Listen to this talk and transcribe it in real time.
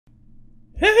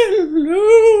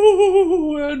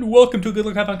Hello, and welcome to a Good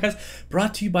Look At Honcast,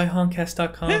 brought to you by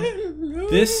honcast.com.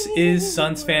 This is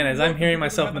SUNSfan. As I'm hearing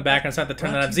myself in the background, so I have to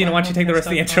turn that up. Xeno, why don't you take the rest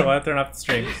of the intro while I turn off the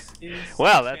stream?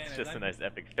 Well, that's just a nice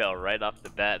epic fail right off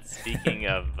the bat. Speaking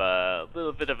of a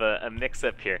little bit of a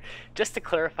mix-up here, just to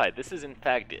clarify, this is in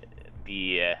fact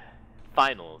the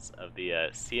finals of the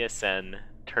CSN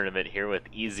tournament here with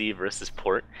EZ versus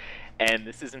Port. And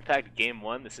this is in fact game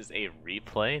one. This is a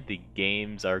replay. The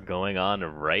games are going on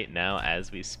right now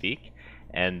as we speak.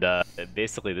 And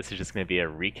basically this is just going to be a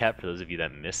recap for those of you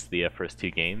that missed the first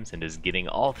two games and is getting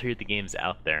all three of the games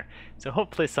out there. So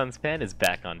hopefully SUNSfan is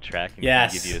back on track and can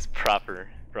give you his proper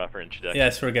introduction.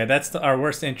 Yes, we're good. That's our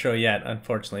worst intro yet,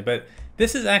 unfortunately. But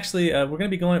this is actually, this is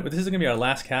going to be our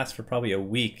last cast for probably a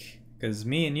week. Because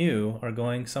me and you are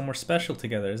going somewhere special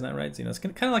together. Isn't that right, Xeno? It's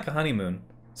kind of like a honeymoon,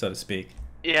 so to speak.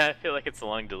 Yeah, I feel like it's a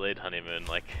long delayed honeymoon,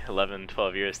 like 11,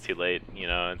 12 years too late, you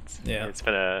know. It's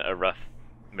been a rough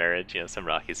marriage, you know, some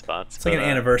rocky spots. It's like an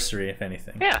anniversary, if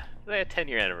anything. Yeah, like a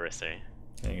 10-year anniversary.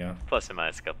 There you go. Plus or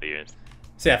minus a couple of years.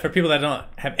 So yeah, for people that don't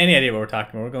have any idea what we're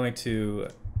talking about, we're going to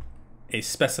a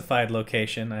specified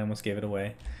location, I almost gave it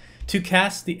away, to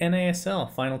cast the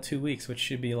NASL final 2 weeks, which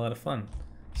should be a lot of fun.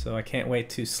 So I can't wait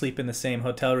to sleep in the same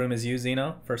hotel room as you,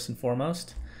 Xeno, first and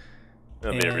foremost.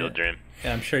 It'll be a real dream.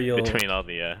 Yeah, I'm sure you'll... Between all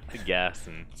the gas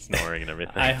and snoring and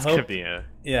everything. It's gonna be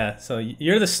Yeah, so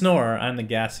you're the snorer, I'm the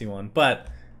gassy one. But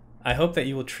I hope that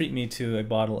you will treat me to a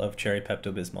bottle of cherry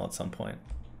Pepto-Bismol at some point.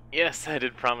 Yes, I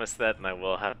did promise that, and I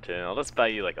will have to. I'll just buy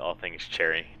you like all things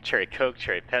cherry. Cherry Coke,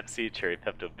 cherry Pepsi, cherry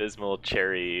Pepto-Bismol,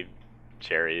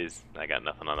 cherries. I got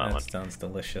nothing on that one. That sounds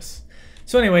delicious.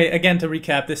 So anyway, again, to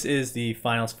recap, this is the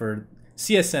finals for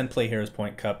CSN Play Heroes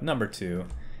Point Cup number 2.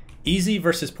 EZ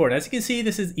versus Port. As you can see,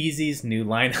 this is EZ's new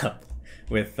lineup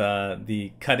with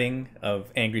the cutting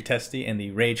of Angry Testy and the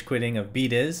rage quitting of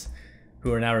B-Diz,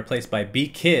 who are now replaced by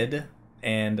B-Kid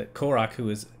and Korak, who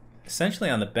was essentially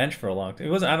on the bench for a long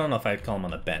time. I don't know if I'd call him on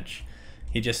the bench.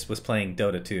 He just was playing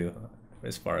Dota 2,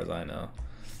 as far as I know.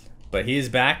 But he is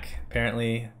back,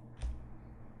 apparently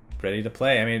ready to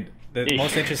play. I mean, the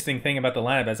most interesting thing about the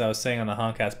lineup, as I was saying on the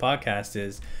Honcast podcast,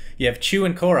 is you have Chu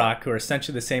and Korak, who are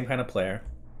essentially the same kind of player.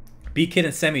 B-Kid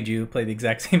and Semiju play the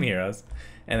exact same heroes.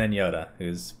 And then Yoda,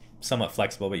 who's somewhat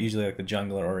flexible, but usually like the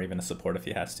jungler or even a support if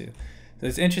he has to. So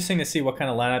it's interesting to see what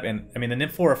kind of lineup. And I mean, the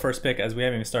Nymph4 first pick, as we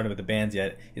haven't even started with the bans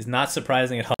yet, is not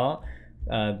surprising at all.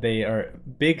 They are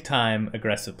big-time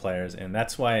aggressive players. And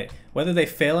that's why, whether they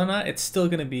fail or not, it's still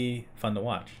going to be fun to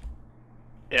watch.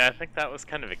 Yeah, I think that was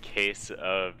kind of a case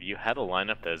of you had a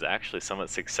lineup that was actually somewhat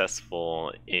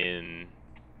successful in,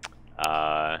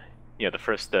 the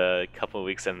first couple of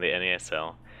weeks in the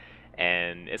NASL,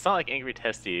 and it's not like Angry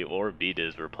Testy or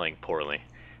B-Diz were playing poorly.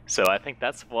 So I think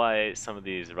that's why some of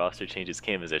these roster changes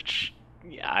came as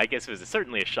I guess it was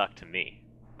certainly a shock to me.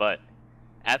 But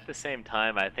at the same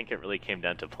time, I think it really came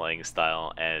down to playing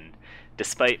style, and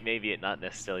despite maybe it not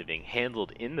necessarily being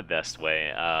handled in the best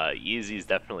way, EZ is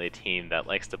definitely a team that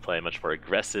likes to play much more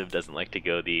aggressive, doesn't like to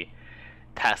go the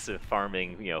passive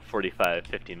farming, 45,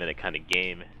 50-minute kind of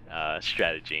game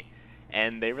strategy.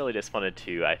 And they really just wanted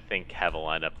to, I think, have a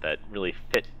lineup that really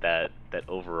fit that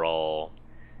overall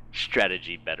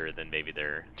strategy better than maybe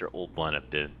their old lineup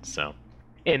did. So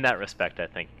in that respect,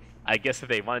 I guess if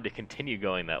they wanted to continue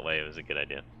going that way, it was a good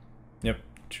idea. Yep,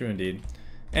 true indeed.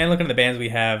 And looking at the bans, we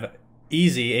have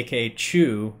EZ, aka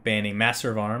Chu, banning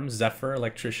Master of Arms, Zephyr,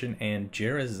 Electrician, and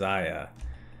Jeraziah.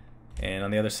 And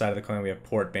on the other side of the coin, we have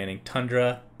Port banning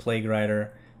Tundra, Plague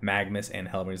Rider, Magnus, and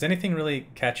Hellbringer. Does anything really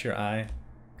catch your eye?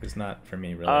 Because not for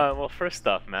me, really. Well, first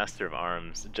off, Master of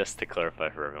Arms, just to clarify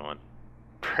for everyone,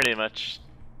 pretty much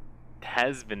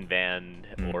has been banned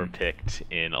or picked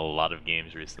in a lot of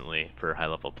games recently for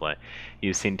high-level play.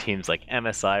 You've seen teams like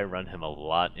MSI run him a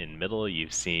lot in middle.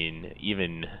 You've seen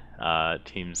even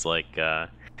teams like... the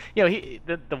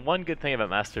one good thing about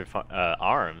Master of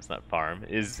Arms, not Farm,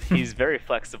 is he's very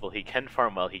flexible. He can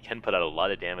farm well. He can put out a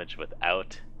lot of damage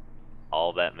without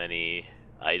all that many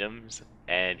items.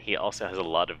 And he also has a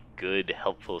lot of good,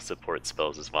 helpful support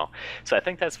spells as well. So I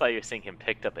think that's why you're seeing him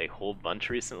picked up a whole bunch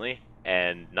recently,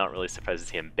 and not really surprised to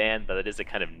see him banned, but it is a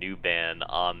kind of new ban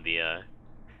on the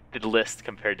list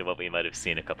compared to what we might have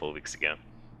seen a couple of weeks ago.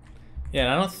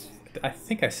 Yeah, and I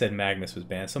think I said Magnus was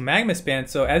banned. So Magnus banned,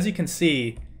 so as you can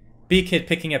see, B-Kid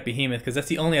picking up Behemoth, because that's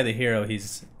the only other hero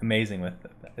he's amazing with,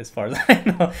 as far as I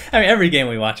know. I mean, every game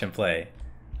we watch him play,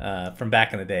 from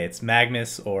back in the day, it's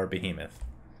Magnus or Behemoth.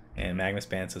 And Magnus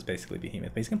banned, so it's basically Behemoth.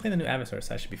 But he's going to play the new Avatar,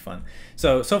 so that should be fun.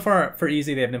 So far for EZ,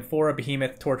 they have Nymphora,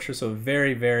 Behemoth, Torture, so a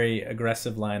very, very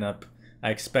aggressive lineup.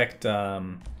 I expect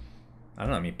I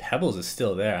don't know. I mean, Pebbles is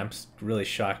still there. I'm really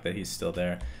shocked that he's still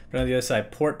there. But on the other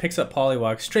side, Port picks up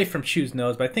Poliwag straight from Chu's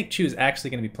nose. But I think Chu is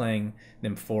actually going to be playing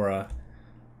Nymphora,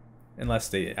 unless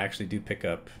they actually do pick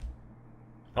up.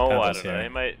 Oh, Pebbles I don't know. here. They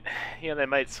might, they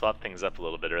might swap things up a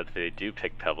little bit, or if they do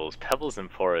pick Pebbles. Pebbles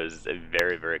Nymphora is a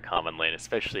very, very common lane,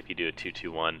 especially if you do a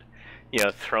 2-2-1.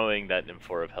 Throwing that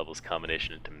Nymphora Pebbles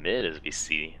combination into mid, as we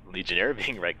see Legionnaire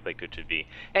being right-clicked, which would be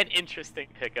an interesting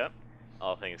pickup,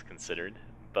 all things considered.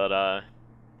 But, I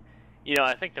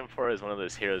think Nymphora is one of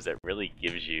those heroes that really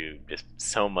gives you just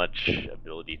so much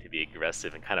ability to be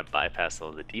aggressive and kind of bypass all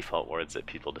of the default wards that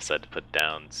people decide to put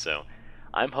down. So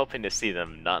I'm hoping to see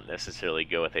them not necessarily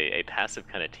go with a passive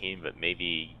kind of team, but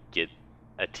maybe get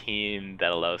a team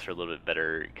that allows for a little bit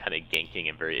better kind of ganking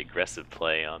and very aggressive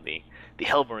play on the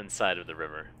Hellborn side of the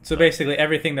river. So basically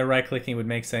everything they're right-clicking would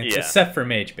make sense, Yeah. except for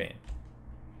Magebane.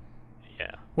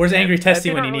 Yeah. Where's Angry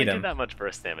Testy when you They need don't really him? do that much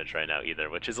burst damage right now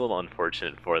either, which is a little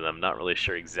unfortunate for them. Not really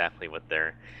sure exactly what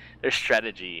their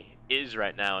strategy is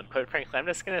right now. And quite frankly, I'm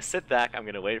just going to sit back. I'm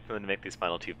going to wait for them to make these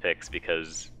final 2 picks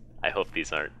because I hope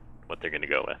these aren't what they're going to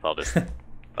go with. I'll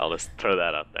just throw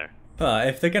that out there.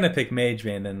 If they're gonna pick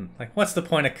Magebane, then like, what's the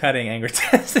point of cutting Angry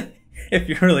Testy? If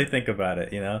you really think about it,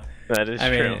 That is I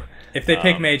true. mean, if they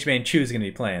pick Magebane, Chu's gonna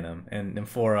be playing him, and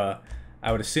Nymphora,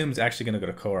 I would assume, is actually gonna go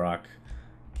to Korok.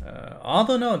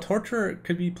 Although no, Torture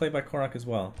could be played by Korok as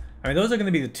well. I mean, those are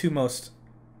gonna be the 2 most,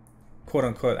 quote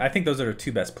unquote. I think those are the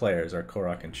 2 best players, are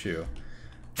Korok and Chu,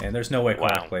 and there's no way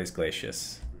Korok plays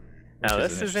Glacius. Now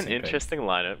this is an interesting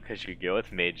lineup because you go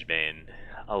with Magebane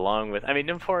along with,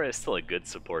 Nymphora is still a good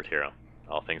support hero,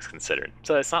 all things considered.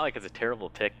 So it's not like it's a terrible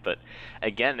pick, but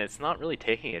again, it's not really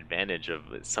taking advantage of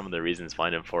some of the reasons why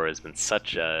Nymphora has been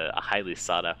such a highly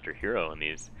sought after hero in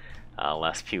these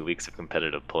last few weeks of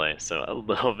competitive play. So a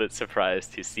little bit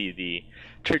surprised to see the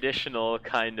traditional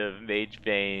kind of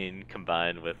Magebane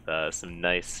combined with some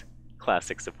nice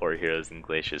classic support heroes in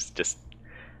Glacius.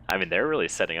 They're really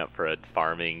setting up for a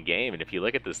farming game, and if you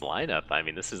look at this lineup,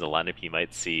 this is a lineup you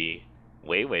might see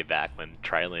way back when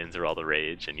tri-lanes are all the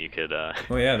rage, and you could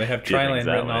well, yeah, they have do tri-lane things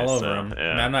that written way, all over so, them.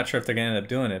 yeah. I'm not sure if they're gonna end up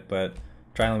doing it, but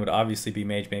tri-lane would obviously be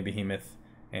Magebane, Behemoth,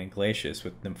 and Glacius,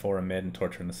 with Nymphora mid and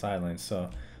Torture in the sidelines. So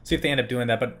see if they end up doing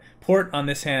that. But Port on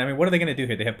this hand, what are they gonna do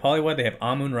here? They have Poliwag, they have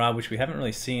Amun-Ra, which we haven't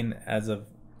really seen as of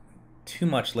too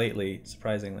much lately,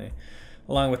 surprisingly,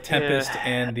 along with Tempest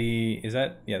and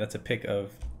that's a pick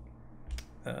of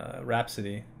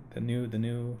Rhapsody, the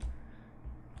new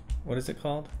what is it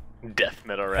called? Death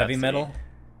metal Rhapsody. Heavy metal?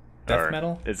 Death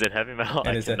metal? Is it heavy metal?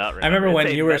 I cannot remember. I remember when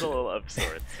it's you were metal of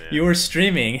sorts, yeah. you were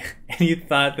streaming and you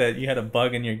thought that you had a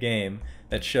bug in your game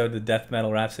that showed the Death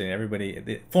Metal Rhapsody, and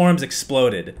the forums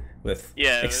exploded with excitement.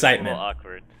 It was a little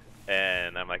awkward.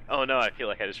 And I'm like, oh no, I feel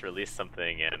like I just released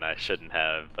something and I shouldn't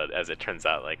have, but as it turns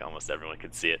out, like almost everyone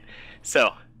could see it.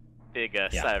 So, big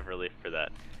sigh of relief for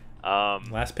that.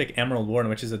 Last pick, Emerald Warden,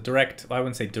 which is a direct, well, I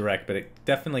wouldn't say direct, but it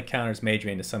definitely counters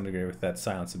Magebane to some degree with that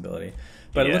silence ability.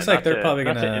 But it looks like they're probably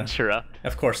going to interrupt.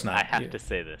 Of course not. I have to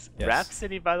say this. Yes.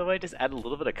 Rhapsody, by the way, just add a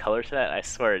little bit of color to that. I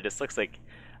swear, it just looks like,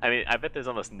 I bet there's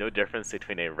almost no difference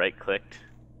between a right-clicked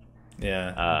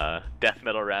Death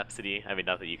Metal Rhapsody.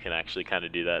 Not that you can actually kind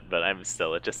of do that, but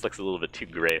it just looks a little bit too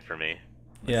gray for me.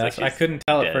 Yeah, like so I couldn't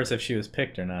tell at first if she was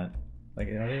picked or not. Like,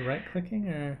 are they right-clicking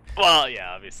or? Well,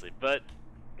 yeah, obviously, but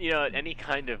any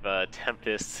kind of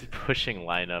Tempest pushing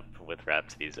lineup with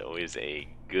Rhapsody is always a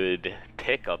good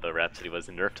pick, although Rhapsody was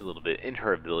nerfed a little bit in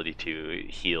her ability to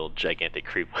heal gigantic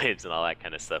creep waves and all that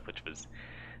kind of stuff, which was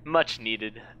much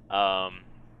needed.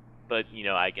 But,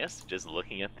 I guess just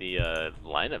looking at the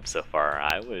lineup so far,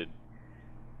 I would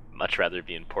much rather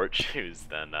be in Port shoes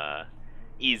than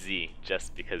Easy,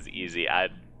 just because Easy, I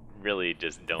really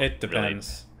just don't really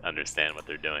understand what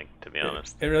they're doing, to be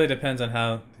honest. It really depends on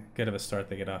how good of a start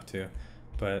they get off to.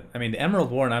 But, the Emerald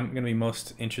Warden, I'm going to be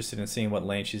most interested in seeing what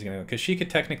lane she's going to go. Because she could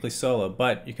technically solo,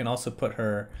 but you can also put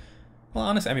her... Well,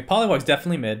 honestly, Poliwag's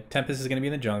definitely mid. Tempest is going to be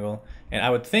in the jungle. And I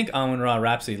would think Amun-Ra,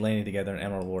 Rhapsody laning together and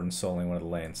Emerald Warden soloing one of the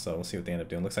lanes. So we'll see what they end up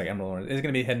doing. Looks like Emerald Warden is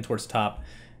going to be heading towards top.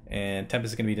 And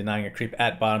Tempest is going to be denying a creep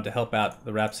at bottom to help out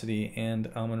the Rhapsody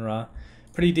and Amun-Ra.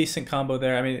 Pretty decent combo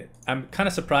there. I'm kind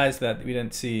of surprised that we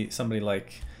didn't see somebody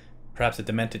like perhaps a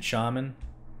Demented Shaman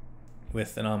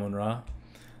with an Amun-Ra.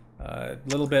 A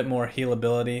little bit more heal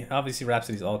ability. Obviously,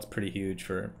 Rhapsody's ult's pretty huge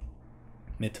for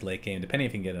mid to late game, depending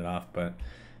if you can get it off. But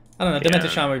I don't know.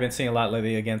 Demented Shaman we've been seeing a lot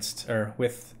lately against or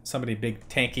with somebody big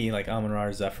tanky like Amun-Ra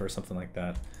or Zephyr or something like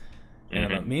that. And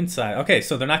on the mean side, okay,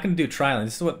 so they're not going to do tri-lane.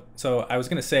 This is what. So I was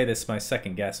going to say this. My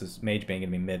second guess is Magebane going to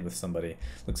be mid with somebody.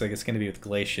 Looks like it's going to be with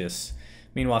Glacius.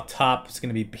 Meanwhile, top is going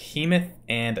to be Behemoth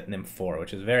and Nymphora,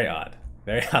 which is very odd.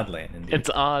 Very odd lane, indeed. It's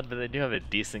odd, but they do have a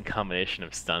decent combination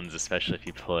of stuns, especially if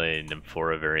you play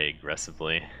Nymphora very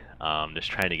aggressively. Just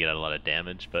trying to get out a lot of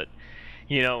damage, but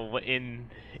you know, in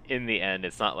the end,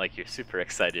 it's not like you're super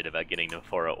excited about getting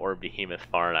Nymphora or Behemoth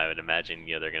far, and I would imagine,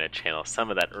 you know, they're going to channel some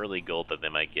of that early gold that they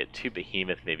might get to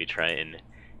Behemoth, maybe try and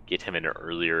get him an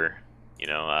earlier, you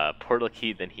know, portal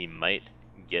key than he might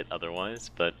get otherwise,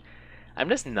 but I'm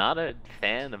just not a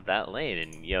fan of that lane,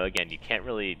 and, you know, again, you can't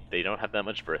really, they don't have that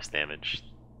much burst damage.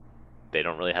 They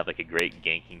don't really have, like, a great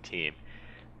ganking team.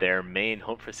 Their main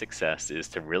hope for success is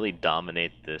to really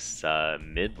dominate this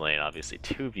mid lane, obviously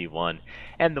 2v1.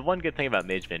 And the one good thing about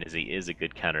Mageman is he is a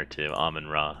good counter to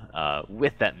Amon-Ra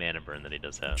with that mana burn that he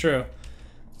does have. True.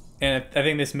 And I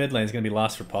think this mid lane is going to be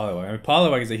lost for Poliwag. I mean,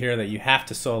 Poliwag is a hero that you have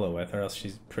to solo with, or else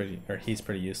he's pretty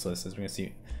useless. As we're going to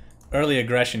see early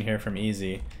aggression here from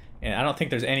Easy. And I don't think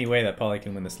there's any way that Poly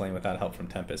can win this lane without help from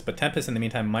Tempest. But Tempest, in the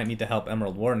meantime, might need to help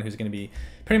Emerald Warden, who's going to be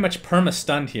pretty much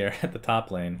perma-stunned here at the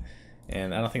top lane.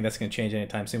 And I don't think that's going to change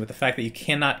anytime soon with the fact that you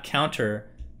cannot counter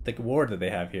the ward that they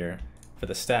have here for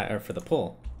the stat or for the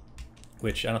pull,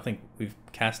 which I don't think we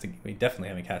definitely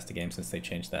haven't cast a game since they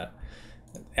changed that.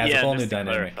 Adds a whole new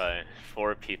dynamic. Clarify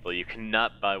for people, you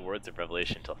cannot buy Words of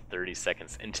Revelation until 30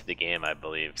 seconds into the game, I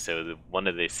believe. So one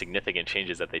of the significant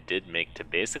changes that they did make to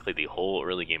basically the whole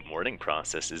early game warding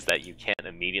process is that you can't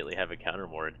immediately have a counter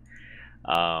ward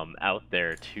out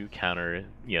there to counter,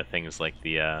 you know, things like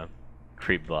the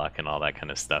creep block and all that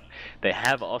kind of stuff. They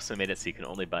have also made it so you can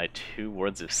only buy 2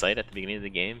 Words of Sight at the beginning of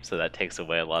the game, so that takes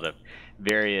away a lot of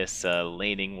various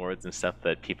laning wards and stuff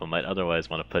that people might otherwise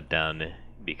want to put down,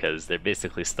 because they're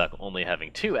basically stuck only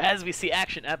having 2. As we see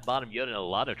action at bottom, Yoda in a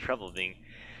lot of trouble, being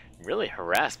really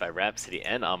harassed by Rhapsody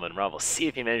and Amon-Ra. We'll see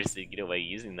if he manages to get away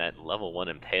using that level 1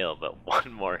 Impale, but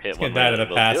one more hit, one more hit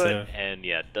will do it, and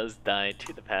yeah, does die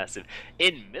to the passive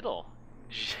in middle.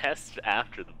 Just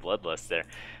after the Bloodlust there,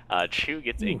 Chu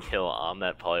gets a kill on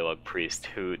that Poliwag Priest,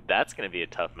 who, that's going to be a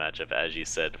tough matchup, as you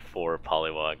said, for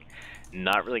Poliwag.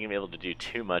 Not really going to be able to do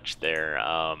too much there.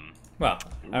 Well,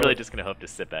 really just going to hope to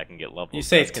sit back and get levels. You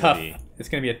say it's tough. It's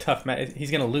going to be a tough match.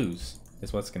 He's going to lose,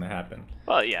 is what's going to happen.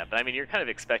 Well, yeah, but I mean, you're kind of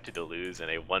expected to lose in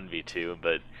a 1v2,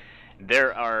 but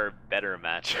there are better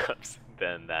matchups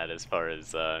than that as far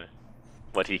as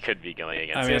what he could be going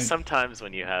against. I mean, you know, sometimes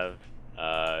when you have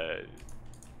a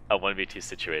 1v2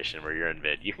 situation where you're in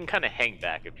mid, you can kind of hang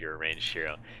back if you're a ranged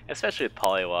hero, especially with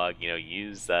Poliwag. You know,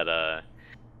 use that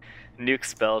nuke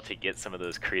spell to get some of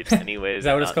those creeps anyways. Is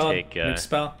that what it's called? Nuke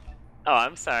spell? Oh,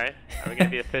 I'm sorry. Are we gonna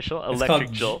be official?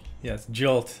 Electric Jolt. Yes,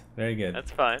 Jolt. Very good.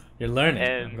 That's fine. You're learning.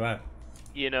 And, I'm glad.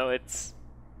 You know,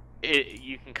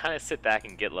 you can kind of sit back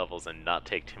and get levels and not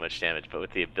take too much damage, but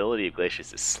with the ability of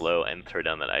Glacius to slow and throw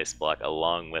down that ice block,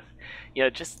 along with, you know,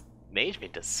 just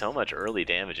Mageman does so much early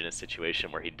damage in a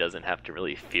situation where he doesn't have to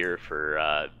really fear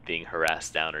for being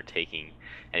harassed down or taking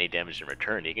any damage in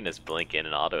return. He can just blink in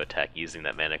and auto attack using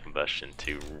that mana combustion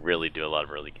to really do a lot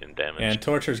of early game damage. And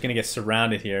Torture's going to get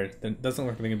surrounded here. It doesn't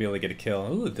look like they're going to be able to get a kill.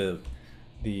 Ooh,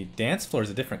 the dance floor is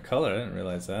a different color. I didn't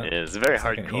realize that. It is very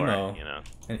hardcore, like emo, you know.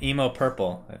 An emo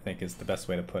purple, I think, is the best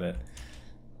way to put it.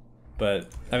 But,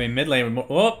 I mean, mid lane...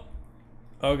 Whoop!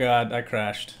 Oh, God, I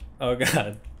crashed. Oh,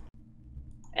 God.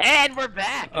 And we're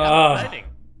back! Oh, God.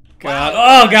 Wow.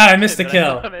 Oh, God, I missed the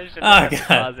kill. Oh, God.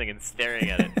 Pausing and staring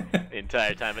at it the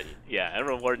entire time. But yeah,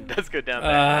 Emerald Warden does go down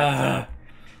there.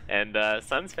 And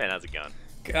SUNSfan, how's it going?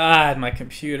 God, my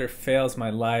computer fails my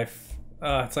life.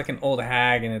 It's like an old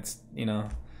hag, and it's, you know,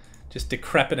 just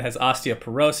decrepit. It has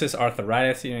osteoporosis,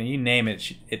 arthritis, you know, you name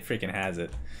it, it freaking has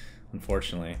it,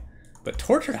 unfortunately. But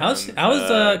Torture, how's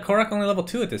Korok only level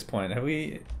 2 at this point? Have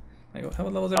we... Like, how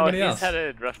level is everybody else? He's had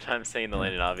a rough time staying in the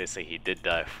lane, and obviously he did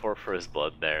die 4 for his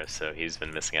blood there, so he's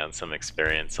been missing out on some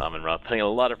experience. Amon-Ra putting a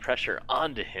lot of pressure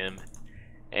onto him,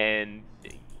 and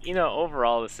you know,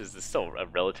 overall this is still a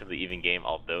relatively even game,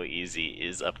 although Easy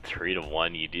is up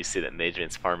 3-1. You do see that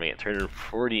Mageman's farming at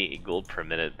 340 gold per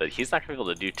minute, but he's not going to be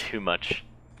able to do too much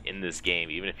in this game,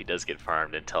 even if he does get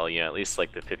farmed until, you know, at least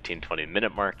like the 15-20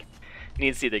 minute mark. He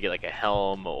needs to either get like a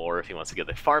helm, or if he wants to go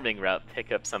the farming route,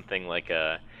 pick up something like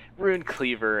a Rune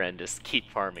Cleaver and just keep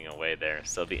farming away there.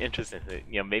 So it'll be interesting to,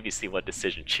 you know, maybe see what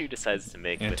decision Chu decides to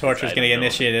make. And Torture's going to get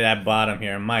initiated at bottom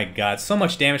here. My God, so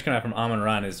much damage coming out from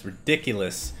Amon-Ra is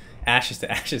ridiculous. Ashes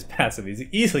to Ashes passive. He's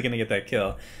easily going to get that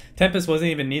kill. Tempest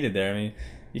wasn't even needed there. I mean,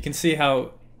 you can see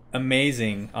how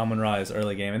amazing Amon-Ra is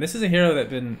early game. And this is a hero that's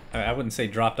been, I wouldn't say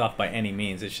dropped off by any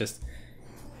means. It's just,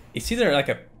 it's either like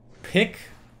a pick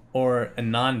or a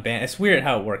non-ban. It's weird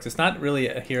how it works. It's not really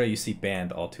a hero you see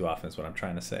banned all too often is what I'm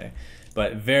trying to say.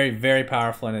 But very, very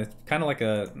powerful, and it's kind of like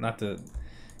a, not to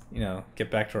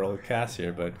get back to our old cast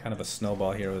here, but kind of a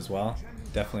snowball hero as well.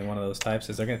 Definitely one of those types.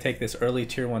 Is they're going to take this early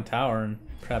tier 1 tower and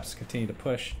perhaps continue to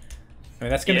push. I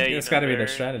mean, that's got to be their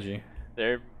strategy.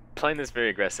 They're playing this very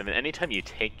aggressive, and anytime you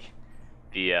take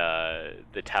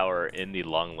the tower in the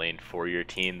long lane for your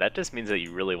team, that just means that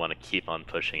you really want to keep on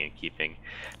pushing and keeping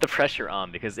the pressure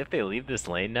on, because if they leave this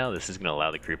lane now, this is going to allow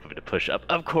the group to push up,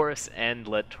 of course, and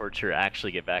let Torture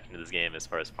actually get back into this game as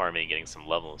far as farming and getting some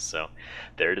levels. So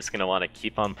they're just going to want to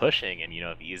keep on pushing, and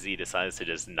if Easy decides to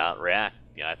just not react,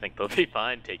 I think they'll be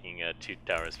fine taking 2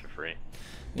 towers for free.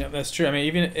 Yeah, that's true. I mean,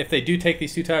 even if they do take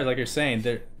these 2 towers, like you're saying,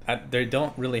 they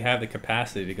don't really have the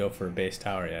capacity to go for a base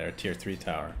tower yet, or tier 3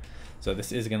 tower. So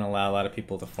this is going to allow a lot of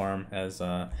people to farm, as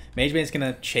Magebane's going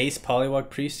to chase Polywog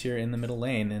Priest here in the middle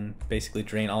lane and basically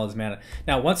drain all his mana.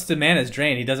 Now, once the mana is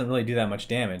drained, he doesn't really do that much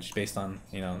damage based on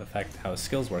the fact how his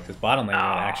skills work. His bottom lane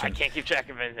action. I can't keep track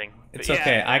of anything. It's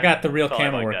okay. I got the real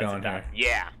camera work going here.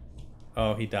 Yeah.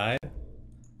 Oh, he died?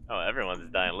 Oh,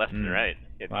 everyone's dying left and right.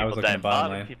 Well, I was looking at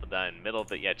bottom lane. People die in middle,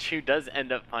 but yeah, Chu does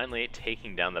end up finally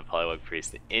taking down the Polywog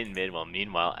Priest in mid. While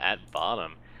meanwhile at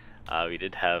bottom, we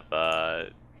did have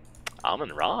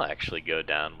Amon-Ra actually go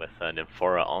down with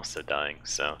Nymphora also dying.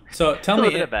 So tell me,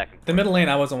 the middle lane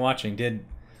I wasn't watching. Did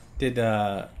who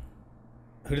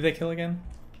did they kill again?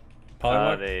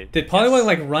 Polywog? Did Polywog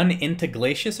like run into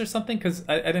Glacius or something? Because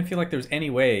I didn't feel like there was any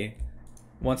way,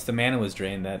 once the mana was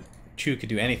drained, that Chu could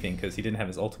do anything, because he didn't have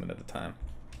his ultimate at the time.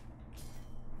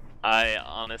 I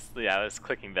was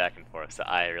clicking back and forth, so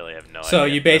I really have no idea. So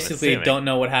you basically don't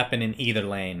know what happened in either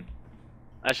lane.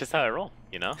 That's just how I roll,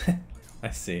 I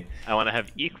see. I want to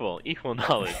have equal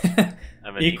knowledge.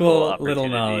 I'm an equal little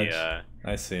knowledge.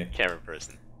 I see. Camera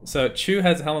person. So Chu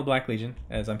has Helm of Black Legion,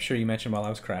 as I'm sure you mentioned while I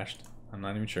was crashed. I'm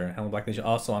not even sure. Helm of Black Legion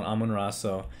also on Amon-Ra,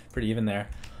 so pretty even there.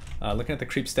 Looking at the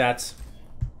creep stats,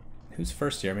 who's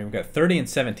first here? I mean, we've got 30 and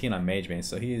 17 on Magebane,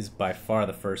 so he is by far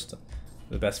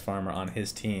the best farmer on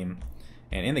his team,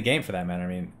 and in the game for that matter. I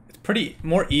mean, it's pretty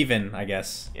more even, I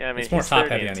guess. Yeah, I mean, it's more he's top 30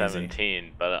 heavy and on 17,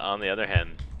 Easy. But on the other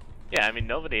hand, yeah, I mean,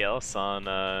 nobody else on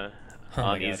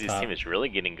Easy's team is really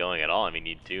getting going at all. I mean,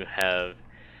 you do have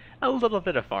a little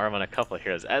bit of farm on a couple of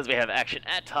heroes, as we have action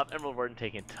at top. Emerald Warden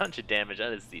taking a ton of damage.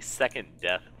 That is the second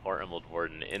death for Emerald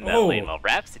Warden in that lane, while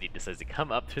Rhapsody decides to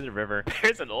come up to the river.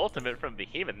 There's an ultimate from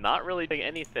Behemoth, not really doing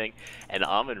anything, and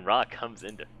Amon-Ra comes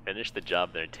in to finish the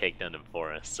job there and take down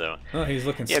Nymphora. So he's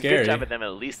looking scary. Good job at them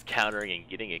at least countering and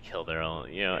getting a kill there.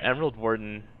 Emerald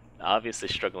Warden obviously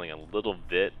struggling a little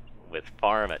bit with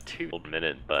farm at 2 gold a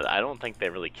minute, but I don't think they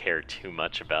really care too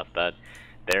much about that.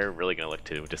 They're really going to look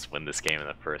to just win this game in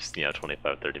the first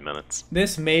 25-30 minutes.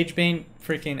 This Magebane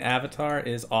freaking avatar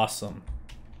is awesome.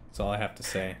 That's all I have to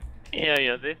say.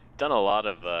 Yeah, they've done a lot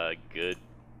of good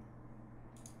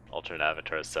alternate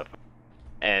avatars so far.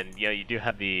 And you do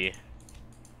have the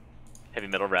Heavy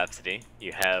Metal Rhapsody,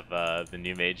 you have the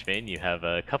new Magebane, you have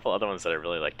a couple other ones that I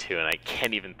really like too, and I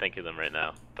can't even think of them right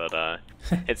now. But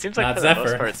it seems like for the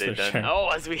most part they've done. Sure. Oh,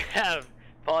 as we have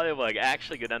Polywog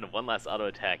actually go down to one last auto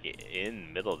attack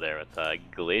in middle there with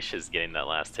Glacius getting that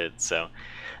last hit. So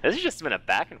this has just been a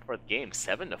back and forth game,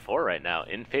 7-4 right now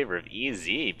in favor of EZ.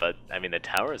 But I mean, the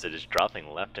towers are just dropping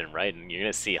left and right, and you're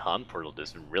gonna see Han Portal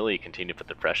just really continue to put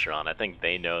the pressure on. I think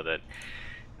they know that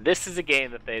this is a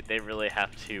game that they really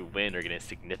have to win or get a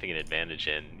significant advantage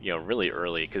in, really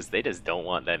early, because they just don't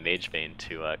want that Magebane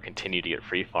to continue to get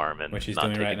free farm and not take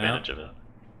advantage of it.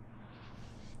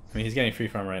 I mean, he's getting free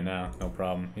farm right now, no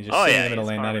problem. He's just sitting in the middle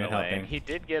lane, not even helping. He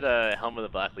did get a Helm of the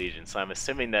Black Legion, so I'm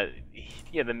assuming that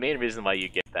the main reason why you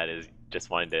get that is just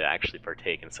wanting to actually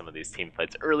partake in some of these team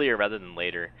fights earlier rather than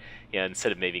later.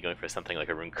 Instead of maybe going for something like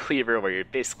a Rune Cleaver, where you're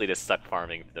basically just stuck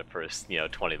farming for the first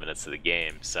 20 minutes of the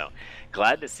game. So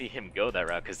glad to see him go that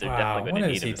route, because they're definitely going to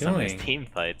need him in some of these team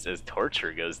fights as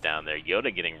Torture goes down there.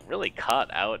 Yoda getting really caught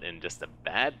out in just a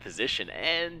bad position,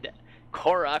 and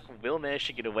Korok will manage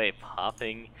to get away,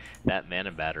 popping that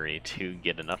mana battery to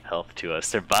get enough health to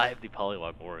survive the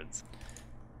Polywog wards.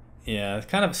 Yeah, it's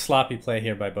kind of a sloppy play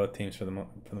here by both teams for the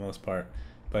most part.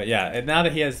 But yeah, and now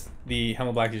that he has the Helm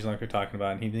of Black Legion like we're talking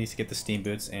about, and he needs to get the Steam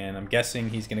Boots, and I'm guessing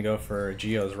he's going to go for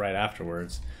Geos right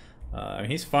afterwards. I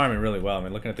mean, he's farming really well. I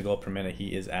mean, looking at the gold per minute,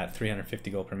 he is at 350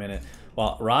 gold per minute.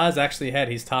 While Ra is actually ahead,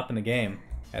 he's top in the game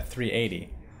at 380.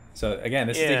 So again,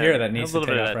 this is a hero that needs to take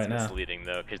off right now. That's misleading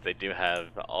though, because they do have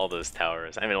all those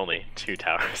towers. I mean, only 2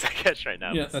 towers, I guess, right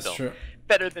now. Yeah, but that's still true.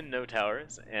 Better than no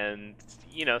towers, and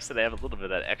so they have a little bit of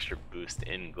that extra boost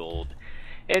in gold.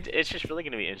 It's just really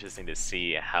going to be interesting to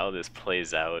see how this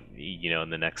plays out, in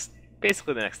the next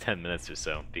basically the next 10 minutes or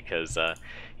so, because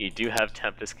you do have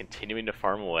Tempest continuing to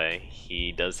farm away.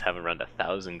 He does have around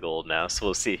 1,000 gold now, so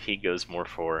we'll see if he goes more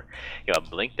for a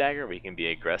Blink Dagger where he can be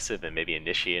aggressive and maybe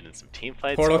initiate in some team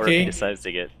fights, Portal or key. if he decides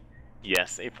to get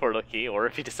a portal key, or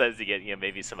if he decides to get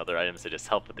maybe some other items to just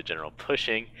help with the general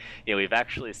pushing. We've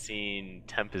actually seen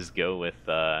Tempest go with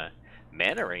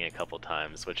Mana Ring a couple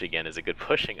times, which again is a good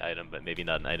pushing item, but maybe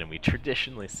not an item we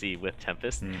traditionally see with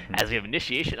Tempest. As we have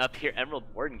Initiation up here, Emerald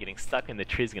Warden getting stuck in the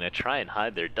tree is going to try and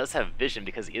hide there. Does have vision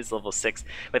because he is level 6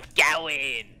 with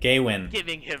Gawain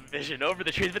giving him vision over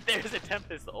the trees, but there's a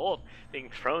Tempest ult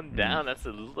being thrown down. That's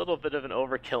a little bit of an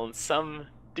overkill in some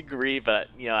degree, but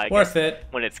I worth guess it.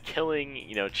 when it's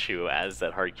killing Chu as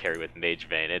that hard carry with Mage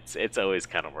Vein, it's always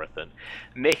kind of worth it.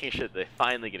 Making sure that they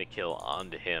finally get a kill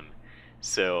onto him.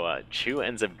 So Chu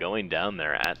ends up going down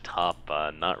there at top.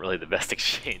 Not really the best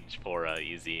exchange for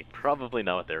Easy. Probably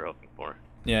not what they were hoping for.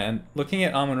 Yeah, and looking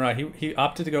at Amon-Ra, he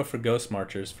opted to go for Ghost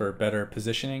Marchers for better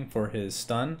positioning for his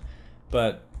stun.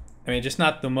 But, I mean, just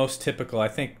not the most typical. I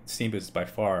think Steam Boost is by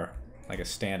far like a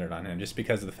standard on him, just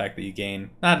because of the fact that you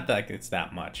gain, not that it's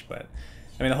that much, but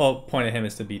I mean the whole point of him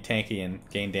is to be tanky and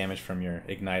gain damage from your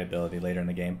Ignite ability later in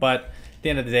the game. But at the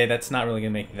end of the day, that's not really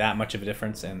going to make that much of a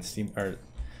difference, and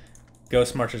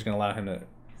Ghost Marcher is going to allow him to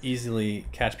easily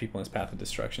catch people in his path of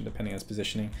destruction, depending on his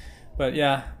positioning. But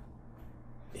yeah,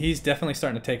 he's definitely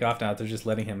starting to take off now. They're just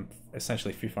letting him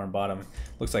essentially free farm bottom.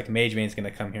 Looks like Mage Vein is going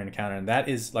to come here and counter, and that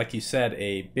is, like you said,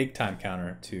 a big time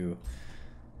counter to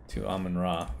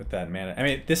Amon-Ra with that mana. I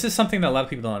mean, this is something that a lot of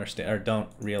people don't understand or don't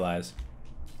realize.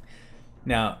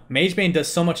 Now, Mage Bane does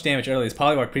so much damage early. His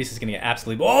Polywog Priest is going to get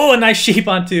absolutely... Oh, a nice sheep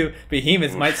onto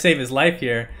Behemoth. Might save his life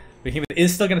here. Behemoth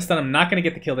is still going to stun him. Not going to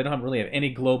get the kill. They don't really have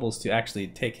any globals to actually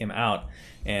take him out.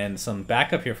 And some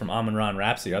backup here from Amon-Ra and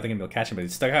Rhapsody. Are they going to be able to catch him? But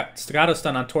he's staccato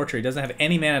stun on Torture. He doesn't have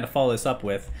any mana to follow this up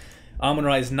with.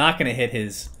 Amon-Ra is not going to hit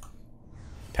his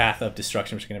path of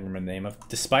destruction, which I can never remember the name of,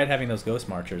 despite having those Ghost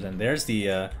Marchers. And there's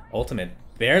the ultimate,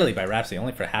 barely by Rhapsody,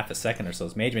 only for half a second or so.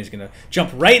 His Mage Bane is going to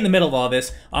jump right in the middle of all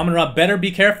this. Amon-Ra better be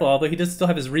careful, although he does still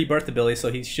have his Rebirth ability,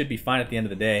 so he should be fine at the end of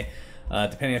the day,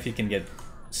 depending on if he can get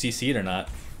CC'd or not.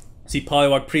 See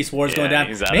Polywog Priest Wars going down.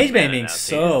 Mage Bane being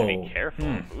so... Be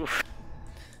careful.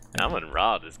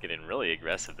 Amon-Ra is getting really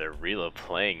aggressive. They're reload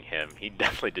playing him. He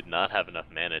definitely did not have enough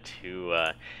mana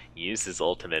to use his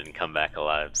ultimate and come back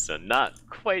alive. So not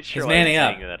quite sure why he's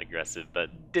being that aggressive,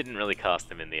 but didn't really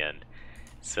cost him in the end.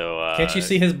 So can't you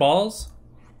see his balls?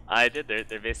 I did.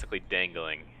 They're basically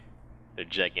dangling. They're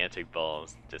gigantic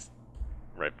balls just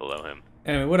right below him.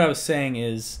 Anyway, what I was saying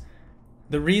is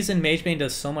the reason Mage Bane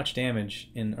does so much damage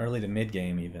in early to mid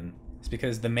game even is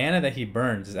because the mana that he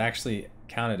burns is actually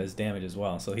counted as damage as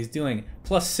well. So he's doing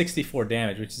plus 64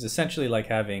 damage, which is essentially like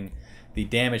having the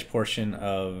damage portion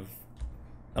of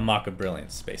a Mock of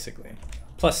Brilliance, basically.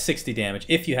 Plus 60 damage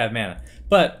if you have mana.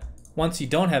 But once you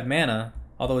don't have mana,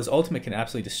 although his ultimate can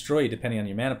absolutely destroy you depending on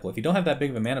your mana pool, if you don't have that big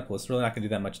of a mana pool, it's really not going to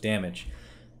do that much damage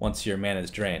once your mana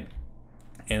is drained.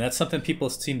 And that's something people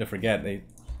seem to forget. They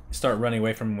start running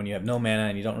away from when you have no mana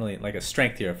and you don't really, like a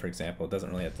Strength hero, for example, doesn't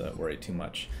really have to worry too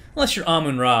much. Unless you're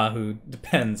Amon-Ra, who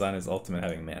depends on his ultimate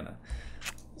having mana.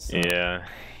 So. Yeah.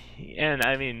 And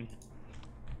I mean,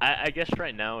 I guess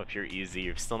right now, if you're Easy,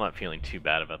 you're still not feeling too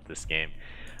bad about this game.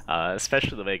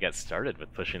 Especially the way it got started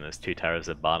with pushing those two towers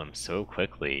at bottom so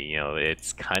quickly. You know,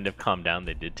 it's kind of calmed down.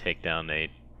 They did take down a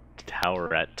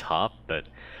tower at top, but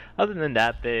other than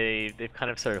that, they've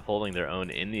kind of started holding their own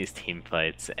in these team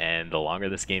fights, and the longer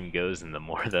this game goes and the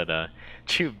more that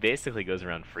Chu basically goes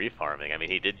around free farming. I mean,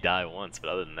 he did die once, but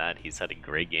other than that, he's had a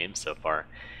great game so far.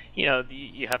 You know,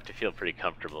 you have to feel pretty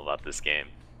comfortable about this game.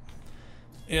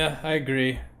 Yeah, I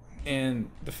agree.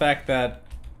 And the fact that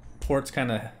Port's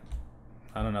kind of,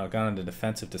 I don't know, gone into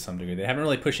defensive to some degree. They haven't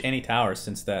really pushed any towers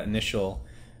since that initial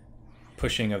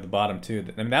pushing of the bottom two.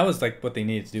 I mean, that was like what they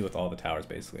needed to do with all the towers,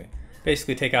 basically.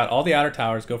 Basically take out all the outer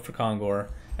towers, go for Kongor,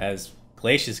 as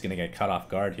Glacia's going to get caught off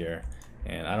guard here.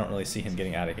 And I don't really see him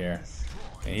getting out of here.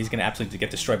 And he's going to absolutely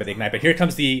get destroyed by the Ignite. But here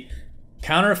comes the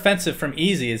counter-offensive from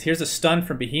Easy. Here's a stun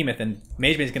from Behemoth, and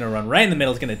Mage Bane's going to run right in the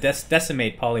middle. He's going to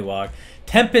decimate Polywog.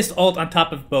 Tempest ult on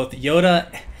top of both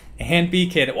Yoda and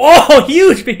B-Kid. Oh,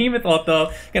 huge Behemoth ult,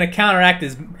 though. Going to counteract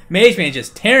his Mage Bane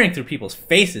just tearing through people's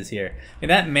faces here. And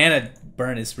that mana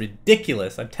burn is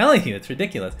ridiculous. I'm telling you, it's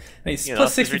ridiculous. I mean, it's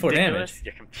plus 64 damage.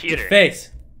 Your computer. Your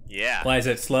face. Yeah. Why is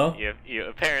it slow? You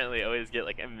apparently always get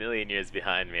like a million years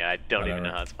behind me. I don't even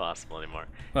know how it's possible anymore.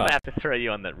 Well, I have to throw you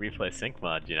on that replay sync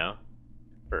mod, you know?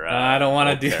 For, I don't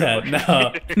want to do that.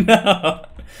 No, no.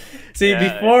 See,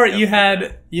 yeah, before you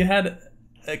had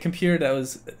a computer that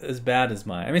was as bad as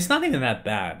mine. I mean, it's not even that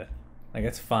bad. Like,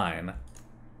 it's fine.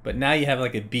 But now you have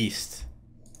like a beast.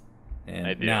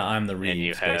 And now I'm the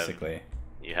Reeves, basically.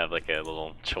 You have like a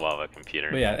little Chihuahua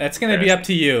computer. But yeah, it's going to be up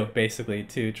to you, basically,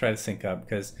 to try to sync up.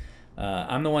 Because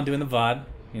I'm the one doing the VOD,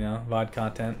 you know, VOD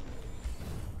content.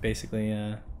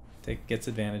 Basically, gets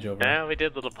advantage over. Yeah, we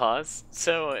did a little pause.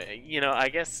 So, you know, I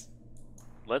guess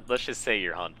let's just say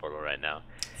you're Han Portal right now.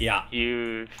 Yeah.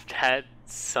 You've had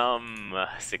some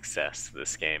success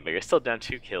this game, but you're still down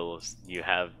 2 kills. You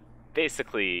have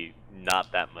basically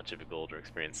not that much of a gold or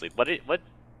experience lead.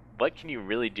 What can you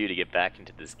really do to get back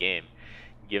into this game,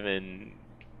 given,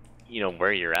 you know,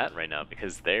 where you're at right now?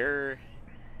 Because they've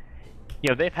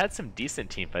had some decent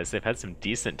team fights, they've had some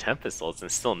decent Tempest ults,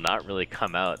 and still not really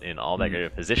come out in all that great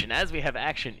of a position. As we have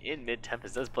action in mid,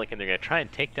 Tempest does blink, and they're going to try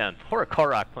and take down poor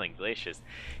Korok playing Glacius.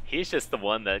 He's just the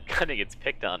one that kind of gets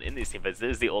picked on in these team fights.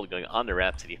 There's the ult going on to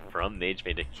Rhapsody from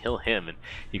Magebane to kill him, and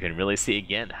you can really see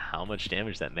again how much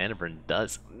damage that mana burn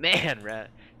does. Man,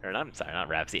 I'm sorry, not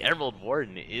Rhapsody. Emerald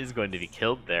Warden is going to be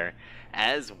killed there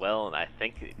as well, and I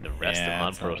think the rest of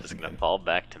Han Portal is going to fall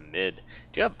back to mid.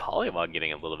 Do you have Polywog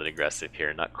getting a little bit aggressive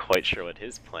here? Not quite sure what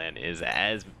his plan is,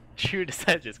 as Chu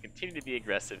decides to just continue to be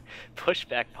aggressive, push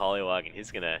back Polywog, and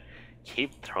he's going to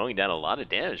keep throwing down a lot of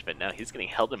damage, but now he's getting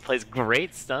held in place.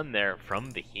 Great stun there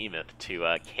from Behemoth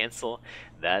to cancel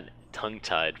that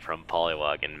tongue-tied from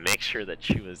Polywog and make sure that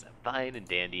Chu is fine and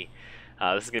dandy.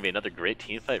 This is going to be another great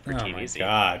team fight for Team Easy. Oh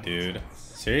my god, dude.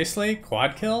 Seriously?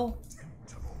 Quad kill?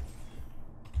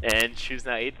 And Chu's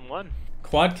now 8-1.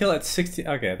 Quad kill at 60.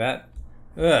 Okay,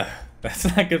 that's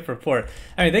not good for Port.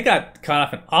 I mean, they got caught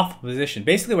off in awful position.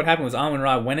 Basically what happened was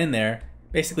Amon-Ra went in there,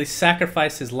 basically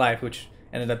sacrificed his life, which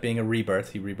ended up being a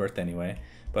rebirth. He rebirthed anyway.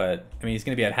 But, I mean, he's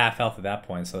going to be at half health at that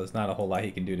point, so there's not a whole lot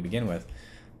he can do to begin with.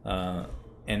 And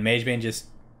Magebane just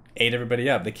ate everybody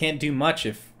up. They can't do much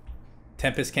if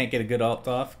Tempest can't get a good ult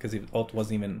off, because the ult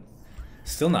wasn't even...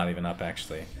 Still not even up,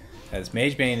 actually. As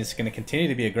Magebane is going to continue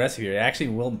to be aggressive here. He actually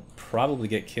will probably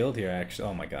get killed here, actually.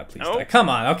 Oh my god, please die. Come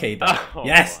on, okay.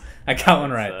 Yes! I got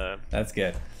one right. That's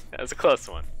good. That was a close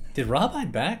one. Did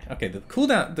Rawhide back? Okay, the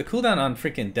cooldown on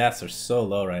freaking deaths are so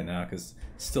low right now, because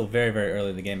it's still very, very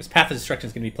early in the game. His Path of Destruction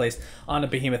is going to be placed on a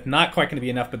Behemoth. Not quite going to be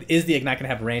enough, but is the Ignite going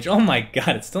to have range? Oh my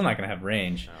god, it's still not going to have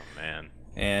range. Oh man.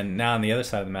 And now on the other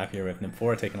side of the map here with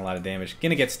Nymphora taking a lot of damage.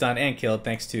 Gonna get stunned and killed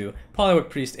thanks to Polywog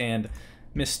Priest and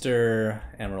Mr.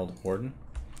 Emerald Warden.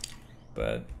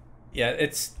 But yeah,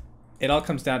 it all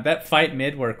comes down that fight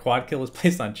mid where quad kill was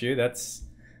placed on Chu.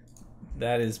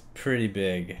 That is pretty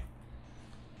big.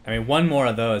 I mean, one more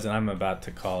of those and I'm about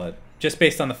to call it. Just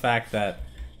based on the fact that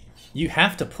you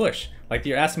have to push. Like,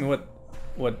 you're asking me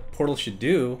what Portal should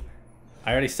do.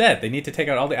 I already said they need to take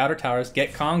out all the outer towers,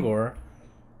 get Kongor,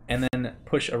 and then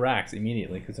push Arax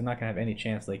immediately, because they're not going to have any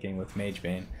chance late game with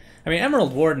Magebane. I mean,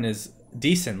 Emerald Warden is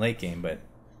decent late game, but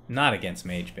not against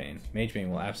Magebane. Magebane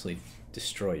will absolutely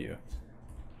destroy you.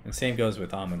 And same goes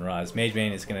with Amon-Ra.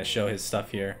 Magebane is going to show his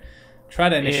stuff here. Try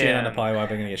to initiate on the Polywog,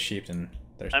 they're going to get sheeped, and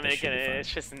I mean, again,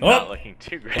 it's just not looking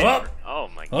too great. Oh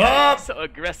my god, so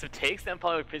aggressive. Takes down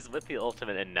Polywog Priest with the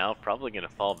ultimate, and now probably going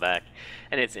to fall back.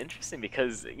 And it's interesting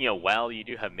because, you know, while you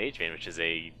do have Magebane, which is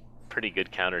a pretty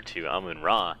good counter to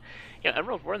Amon-Ra, you know,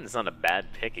 Emerald Warden's not a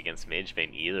bad pick against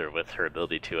Magebane either, with her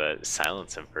ability to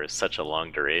silence him for such a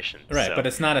long duration. Right, so, but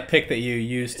it's not a pick that you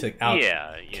use to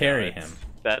carry him.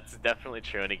 That's definitely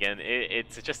true, and again,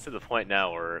 it's just to the point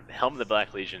now where Helm of the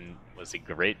Black Legion was a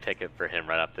great pickup for him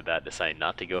right off the bat, deciding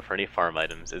not to go for any farm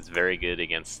items. It's very good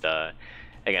against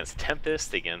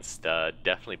Tempest, against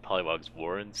definitely Polywog's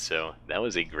Warren, so that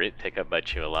was a great pickup by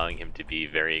Chu, allowing him to be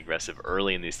very aggressive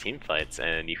early in these team fights,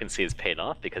 and you can see it's paid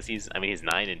off because he's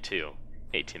 9-2,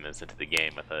 18 minutes into the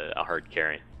game with a hard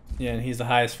carry. Yeah, and he's the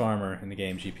highest farmer in the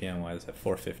game GPM-wise at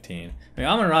 415. I mean,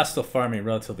 Amon-Ra's still farming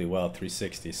relatively well at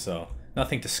 360, so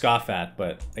nothing to scoff at,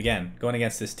 but again, going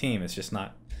against this team, it's just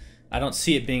not... I don't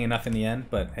see it being enough in the end,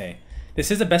 but hey.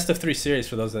 This is a best-of-3 series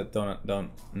for those that don't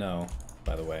know,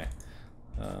 by the way.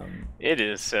 It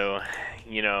is, so,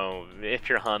 you know, if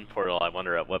you're Han Portal, I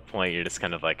wonder at what point you're just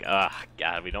kind of like,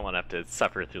 god, we don't want to have to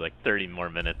suffer through like 30 more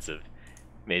minutes of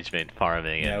Magebane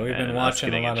farming. Yeah, we've been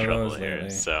watching a lot of those lately.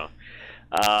 So,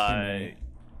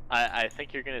 I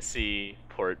think you're going to see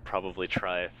Port probably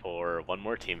try for one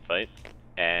more team fight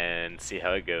and see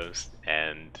how it goes,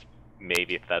 and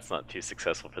maybe if that's not too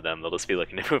successful for them, they'll just be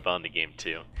looking to move on to game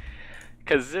 2.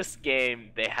 Because this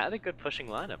game, they had a good pushing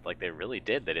lineup, like they really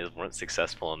did. They just weren't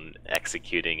successful in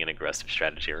executing an aggressive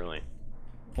strategy early.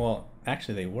 Well,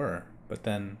 actually they were, but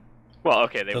then Well,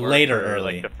 okay, they the were later for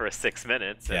early. like the first 6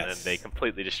 minutes, and Yes. then they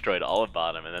completely destroyed all of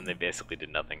bottom, and then they basically did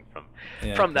nothing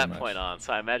Yeah, from pretty that much. point on.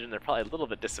 So I imagine they're probably a little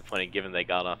bit disappointed, given they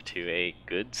got off to a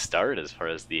good start as far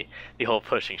as the whole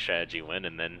pushing strategy went,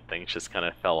 and then things just kind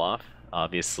of fell off.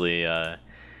 Obviously,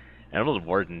 Emerald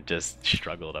Warden just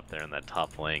struggled up there in that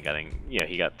top lane.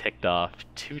 He got picked off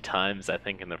 2 times, I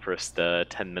think, in the first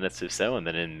 10 minutes or so, and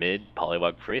then in mid,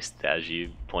 Polywog Priest, as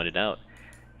you pointed out,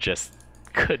 just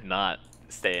could not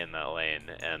stay in that lane,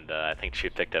 and I think she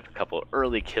picked up a couple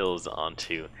early kills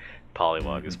onto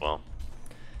Polywog as well.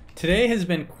 Today has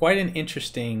been quite an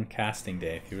interesting casting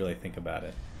day, if you really think about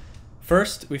it.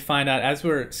 First, we find out, as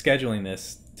we're scheduling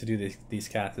this to do these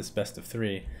casts, this best of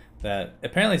 3, that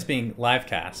apparently it's being live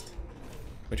cast,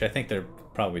 which I think they're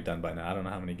probably done by now. I don't know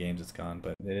how many games it's gone,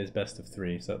 but it is best of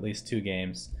 3, so at least 2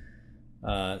 games.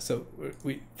 So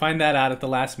we find that out at the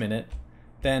last minute.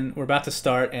 Then we're about to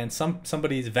start, and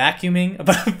somebody's vacuuming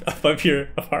above your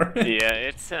apartment. Yeah,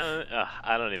 it sounded.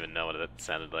 I don't even know what it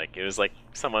sounded like. It was like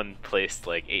someone placed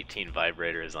like 18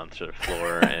 vibrators onto the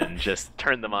floor and just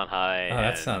turned them on high. Oh,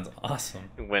 that sounds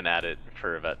awesome. Went at it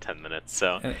for about 10 minutes.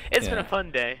 So it's been a fun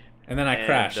day. And then I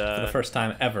crashed for the first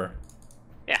time ever.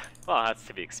 Yeah, well, that's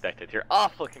to be expected. Your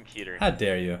awful computer. How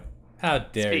dare you? How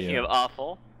dare you? Speaking of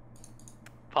awful,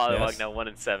 Polywog now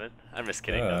 1-7. I'm just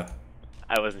kidding. No.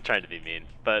 I wasn't trying to be mean,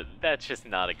 but that's just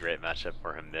not a great matchup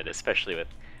for him mid, especially with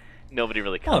nobody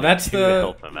really coming to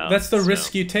help him out. That's the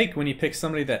risk you take when you pick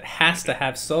somebody that has to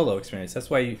have solo experience. That's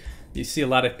why you see a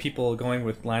lot of people going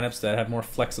with lineups that have more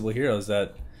flexible heroes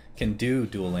that can do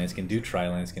dual lanes, can do tri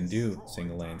lanes, can do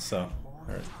single lanes, or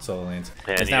solo lanes.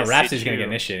 Because now Rhapsody's going to get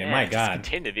initiated. My God.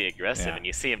 Continue to be aggressive, and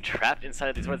you see him trapped inside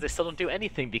of these wards. They still don't do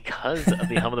anything because of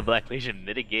the Helm of the Black Legion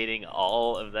mitigating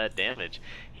all of that damage.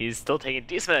 He's still taking a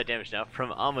decent amount of damage now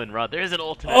from Amon-Ra. There's an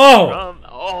ultimate from...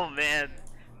 Oh, man.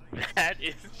 That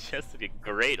is just a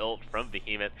great ult from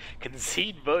Behemoth.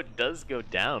 Concede vote does go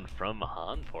down from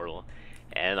Han Portal.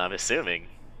 And I'm assuming,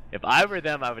 if I were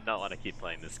them, I would not want to keep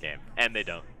playing this game. And they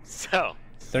don't. So...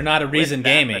 They're not a reason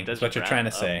gaming, is what you're trying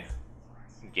to say.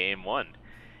 Game 1.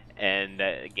 And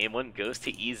Game 1 goes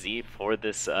to EZ for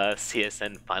this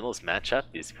CSN Finals matchup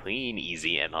between EZ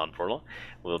and Han Portal.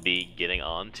 We'll be getting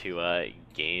on to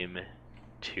Game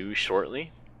 2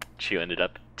 shortly. Chu ended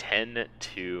up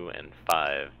 10-2 and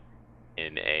 5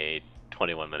 in a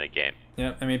 21-minute game.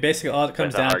 Yeah, I mean, basically all it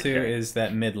comes down to is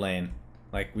that mid lane.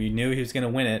 Like, we knew he was going to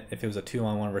win it if it was a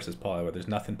 2-on-1 versus Polywog. There's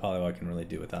nothing Polywog can really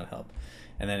do without help.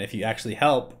 And then if you actually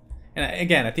help... And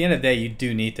again, at the end of the day, you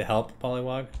do need to help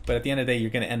Polywog, but at the end of the day, you're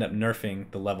going to end up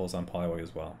nerfing the levels on Polywog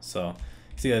as well. So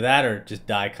it's either that or just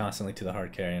die constantly to the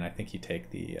hard carry, and I think you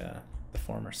take the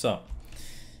former. So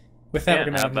with that,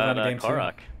 we're going to move on to Game 2.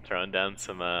 Korok throwing down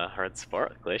some hard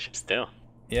support. Glacius too.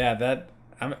 Yeah,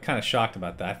 I'm kind of shocked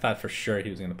about that. I thought for sure he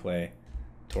was going to play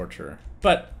Torturer,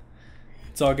 but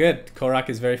it's all good. Korok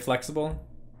is very flexible,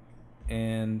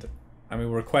 and I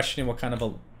mean, we're questioning what kind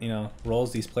of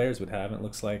roles these players would have. It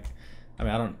looks like, I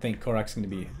mean, I don't think Korok's going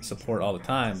to be support all the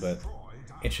time, but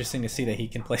interesting to see that he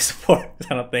can play support.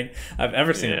 I don't think I've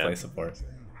ever seen him play support.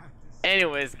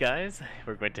 Anyways, guys,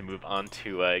 we're going to move on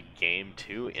to Game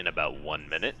 2 in about 1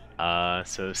 minute.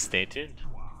 So stay tuned.